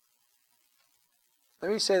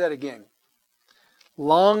 Let me say that again.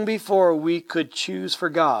 Long before we could choose for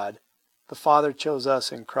God, the Father chose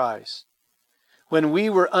us in Christ. When we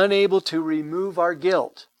were unable to remove our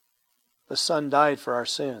guilt, the Son died for our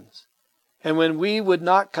sins. And when we would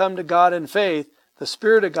not come to God in faith, the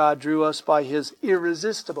Spirit of God drew us by His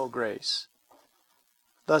irresistible grace.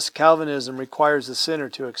 Thus, Calvinism requires the sinner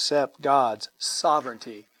to accept God's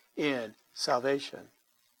sovereignty in salvation.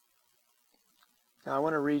 Now, I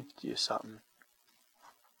want to read to you something.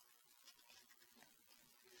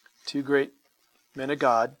 Two great men of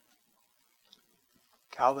God,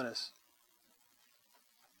 Calvinists.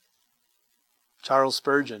 Charles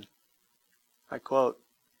Spurgeon, I quote,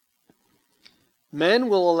 "Men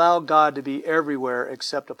will allow God to be everywhere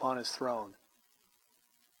except upon His throne.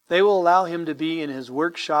 They will allow Him to be in His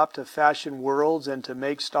workshop to fashion worlds and to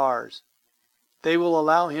make stars. They will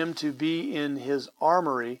allow Him to be in His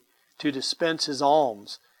armory to dispense His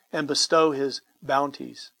alms and bestow His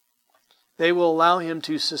bounties. They will allow Him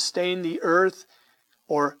to sustain the earth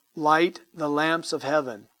or light the lamps of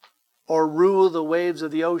heaven or rule the waves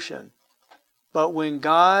of the ocean. But when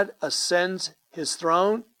God ascends His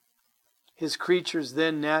throne, His creatures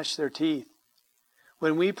then gnash their teeth.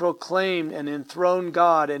 When we proclaim and enthrone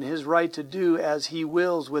God and His right to do as He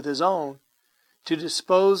wills with His own, to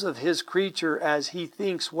dispose of His creature as He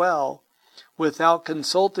thinks well, without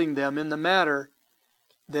consulting them in the matter,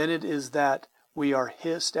 then it is that we are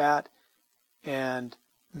hissed at and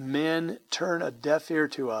men turn a deaf ear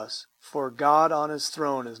to us, for God on His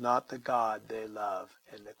throne is not the God they love."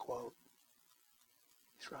 End of quote.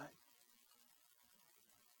 He's right.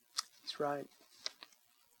 He's right.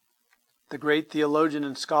 The great theologian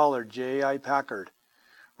and scholar J.I. Packer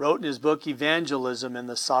wrote in his book Evangelism and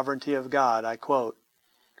the Sovereignty of God, I quote,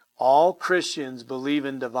 "All Christians believe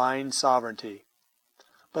in divine sovereignty,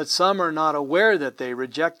 but some are not aware that they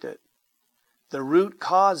reject it. The root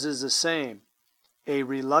cause is the same, a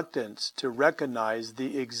reluctance to recognize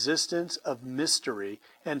the existence of mystery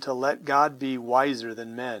and to let God be wiser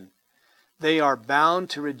than men. They are bound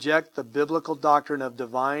to reject the biblical doctrine of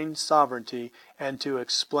divine sovereignty and to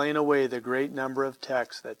explain away the great number of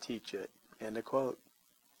texts that teach it." End of quote.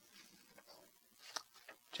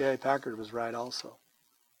 J.I. Packer was right also.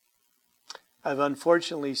 I've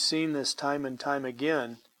unfortunately seen this time and time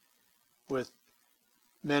again with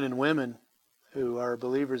men and women who are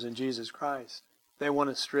believers in Jesus Christ. They want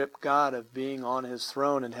to strip God of being on His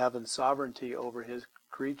throne and having sovereignty over His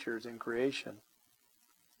creatures in creation.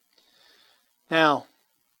 Now,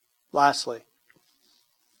 lastly,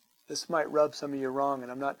 this might rub some of you wrong, and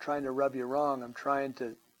I'm not trying to rub you wrong. I'm trying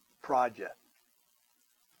to prod you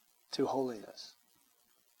to holiness.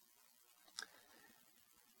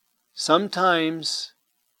 Sometimes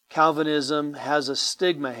Calvinism has a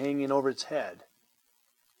stigma hanging over its head,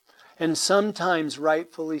 and sometimes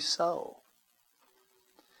rightfully so.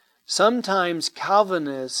 Sometimes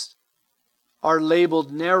Calvinists are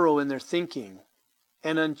labeled narrow in their thinking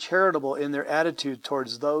and uncharitable in their attitude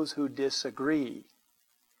towards those who disagree.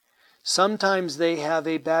 Sometimes they have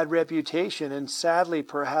a bad reputation, and sadly,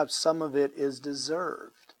 perhaps some of it is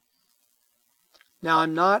deserved. Now,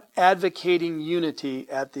 I'm not advocating unity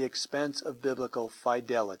at the expense of biblical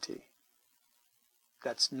fidelity.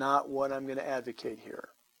 That's not what I'm going to advocate here.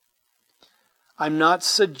 I'm not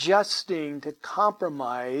suggesting to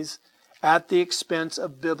compromise at the expense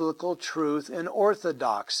of biblical truth and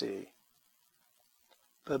orthodoxy.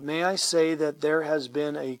 But may I say that there has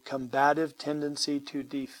been a combative tendency to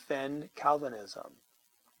defend Calvinism.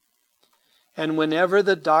 And whenever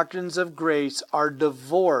the doctrines of grace are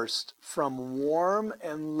divorced from warm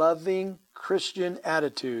and loving Christian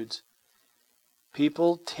attitudes,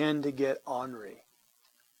 people tend to get ornery.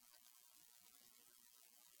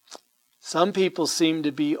 Some people seem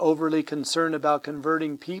to be overly concerned about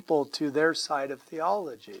converting people to their side of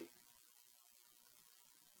theology.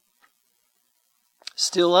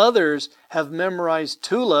 Still others have memorized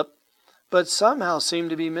tulip, but somehow seem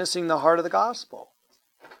to be missing the heart of the gospel.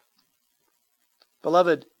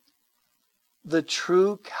 Beloved, the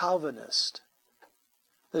true Calvinist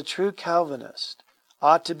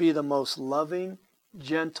ought to be the most loving,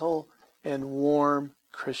 gentle, and warm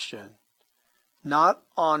Christian. Not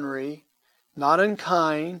ornery, not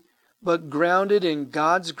unkind, but grounded in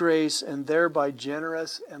God's grace and thereby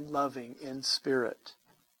generous and loving in spirit.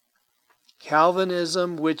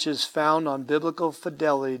 Calvinism, which is found on biblical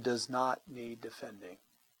fidelity, does not need defending.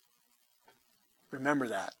 Remember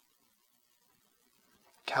that.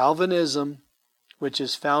 Calvinism, which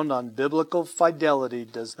is found on biblical fidelity,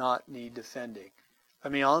 does not need defending.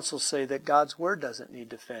 Let me also say that God's Word doesn't need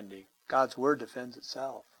defending. God's Word defends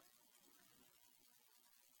itself.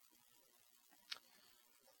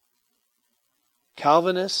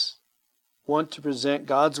 Calvinists want to present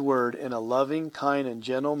God's Word in a loving, kind, and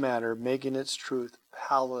gentle manner, making its truth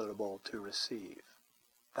palatable to receive.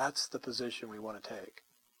 That's the position we want to take.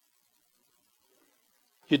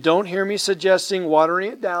 You don't hear me suggesting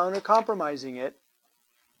watering it down or compromising it.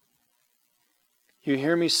 You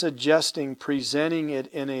hear me suggesting presenting it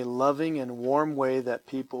in a loving and warm way that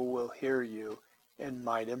people will hear you and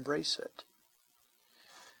might embrace it.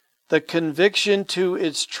 The conviction to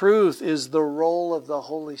its truth is the role of the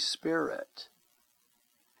Holy Spirit.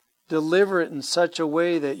 Deliver it in such a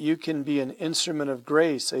way that you can be an instrument of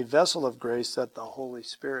grace, a vessel of grace that the Holy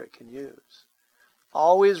Spirit can use.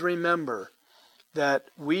 Always remember that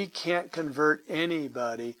we can't convert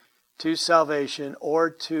anybody to salvation or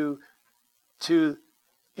to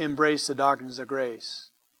embrace the doctrines of grace.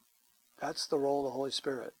 That's the role of the Holy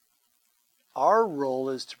Spirit. Our role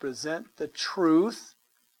is to present the truth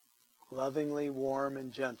lovingly, warm,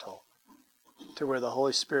 and gentle, to where the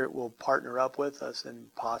Holy Spirit will partner up with us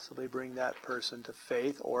and possibly bring that person to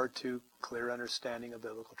faith or to clear understanding of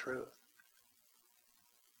biblical truth.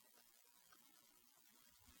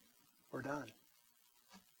 We're done.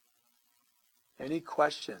 Any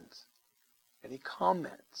questions? Any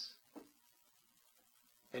comments?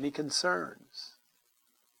 Any concerns?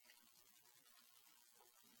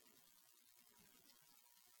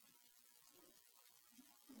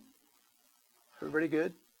 Everybody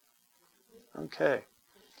good? Okay.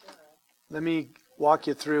 Let me walk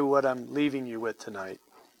you through what I'm leaving you with tonight.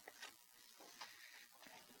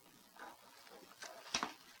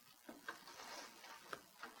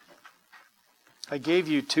 I gave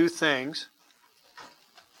you two things.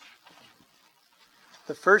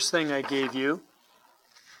 The first thing I gave you,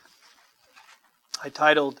 I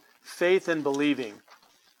titled Faith and Believing.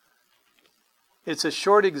 It's a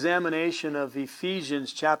short examination of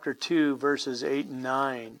Ephesians chapter 2, verses 8 and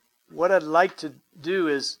 9. What I'd like to do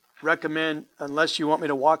is recommend, unless you want me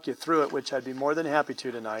to walk you through it, which I'd be more than happy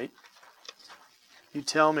to tonight, you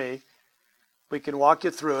tell me, we can walk you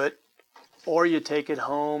through it, or you take it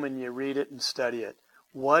home and you read it and study it.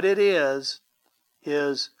 What it is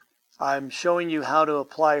I'm showing you how to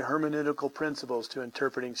apply hermeneutical principles to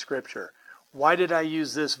interpreting Scripture. Why did I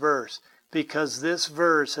use this verse? Because this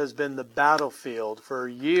verse has been the battlefield for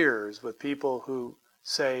years with people who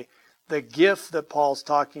say the gift that Paul's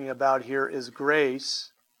talking about here is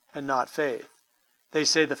grace and not faith. They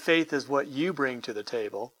say the faith is what you bring to the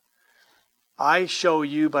table. I show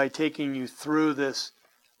you by taking you through this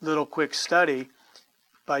little quick study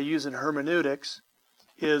by using hermeneutics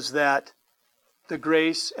is that the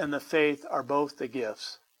grace and the faith are both the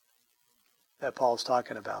gifts that Paul's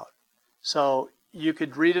talking about. So you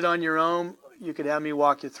could read it on your own. You could have me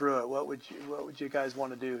walk you through it. What would you guys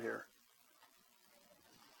want to do here?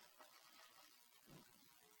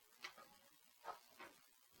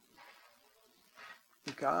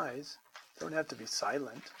 You guys don't have to be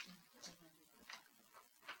silent.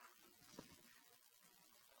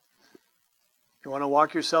 You want to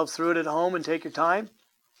walk yourself through it at home and take your time?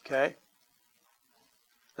 Okay.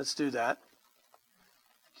 Let's do that.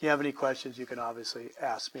 you have any questions, you can obviously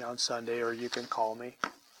ask me on Sunday or you can call me.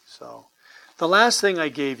 So, the last thing I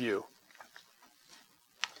gave you,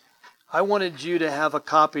 I wanted you to have a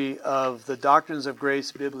copy of the Doctrines of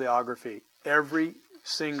Grace bibliography, every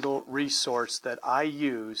single resource that I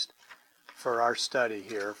used for our study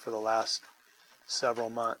here for the last several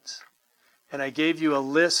months. And I gave you a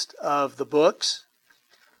list of the books,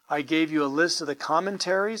 I gave you a list of the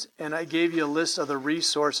commentaries, and I gave you a list of the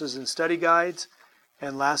resources and study guides,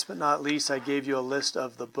 and last but not least, I gave you a list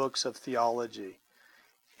of the books of theology.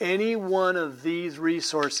 Any one of these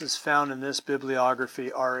resources found in this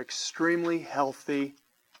bibliography are extremely healthy,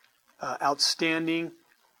 outstanding.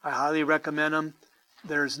 I highly recommend them.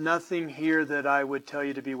 There's nothing here that I would tell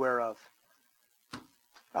you to beware of.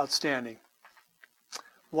 Outstanding.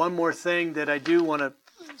 One more thing that I do want to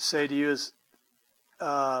say to you is,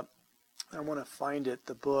 I want to find it,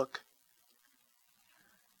 the book.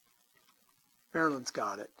 Marilyn's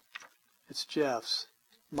got it. It's Jeff's.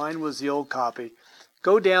 Mine was the old copy.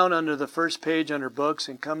 Go down under the first page under books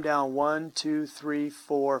and come down 1, 2, 3,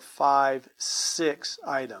 4, 5, 6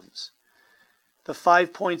 items. The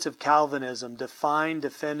 5 points of Calvinism, defined,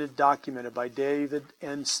 defended, documented by David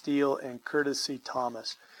N. Steele and Curtis C.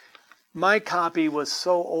 Thomas. My copy was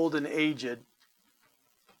so old and aged.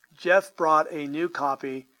 Jeff brought a new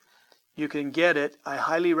copy. You can get it. I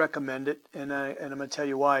highly recommend it, and I'm going to tell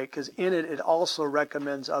you why. Because in it, it also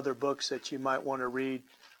recommends other books that you might want to read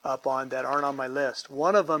up on that aren't on my list.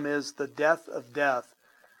 One of them is The Death of Death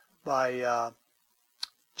by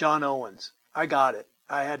John Owens. I got it.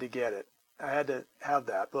 I had to get it. I had to have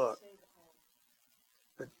that book.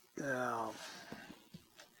 The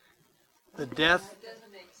death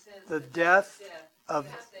of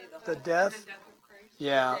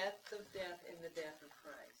yeah.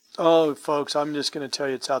 Oh, folks, I'm just going to tell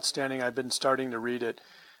you it's outstanding. I've been starting to read it.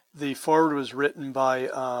 The foreword was written by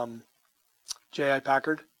J.I.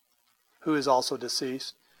 Packard, who is also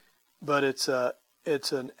deceased, but it's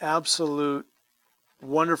an absolute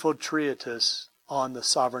wonderful treatise on the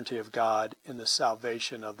sovereignty of God in the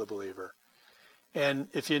salvation of the believer. And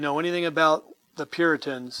if you know anything about the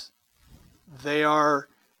Puritans, they are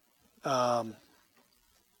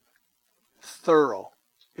thorough,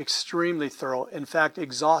 extremely thorough, in fact,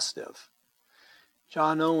 exhaustive.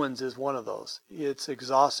 John Owens is one of those. It's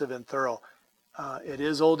exhaustive and thorough. It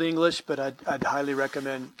is Old English, but I'd highly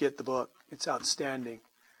recommend get the book. It's outstanding.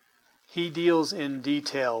 He deals in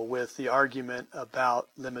detail with the argument about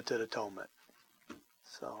limited atonement.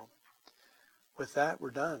 So, with that, we're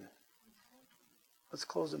done. Let's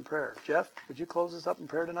close in prayer. Jeff, would you close us up in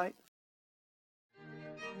prayer tonight?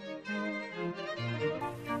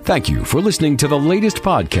 Thank you for listening to the latest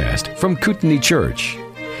podcast from Kootenai Church.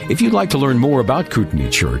 If you'd like to learn more about Kootenai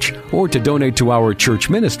Church or to donate to our church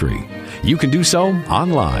ministry, you can do so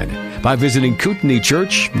online by visiting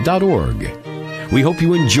kootenaichurch.org. We hope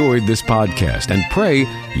you enjoyed this podcast and pray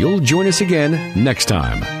you'll join us again next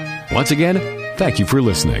time. Once again, thank you for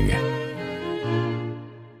listening.